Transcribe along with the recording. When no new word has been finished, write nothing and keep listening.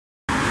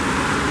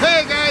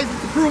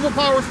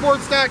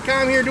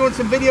ApprovalPowersports.com here doing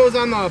some videos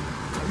on the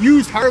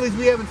used Harleys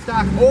we have in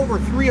stock. Over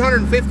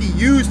 350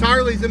 used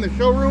Harleys in the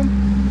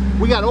showroom.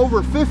 We got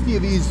over 50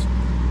 of these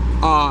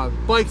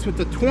bikes with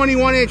the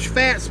 21-inch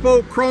fat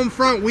spoke chrome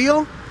front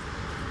wheel.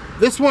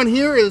 This one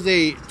here is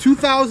a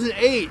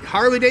 2008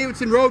 Harley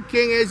Davidson Road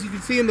King. As you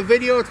can see in the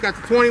video, it's got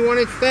the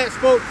 21-inch fat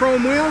spoke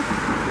chrome wheel.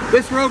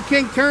 This Road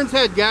King turns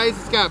head, guys.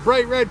 It's got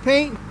bright red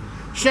paint,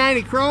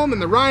 shiny chrome,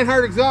 and the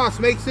Reinhardt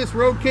exhaust makes this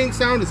Road King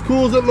sound as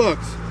cool as it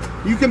looks.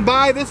 You can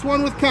buy this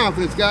one with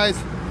confidence, guys.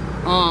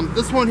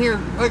 This one here,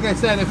 like I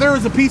said, if there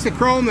was a piece of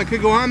chrome that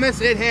could go on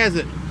this, it has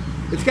it.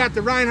 It's got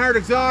the Reinhardt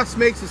exhaust,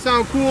 makes it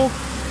sound cool.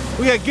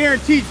 We got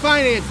guaranteed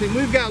financing.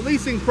 We've got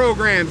leasing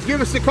programs.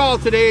 Give us a call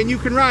today and you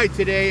can ride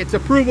today. It's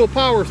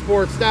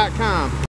ApprovalPowersports.com.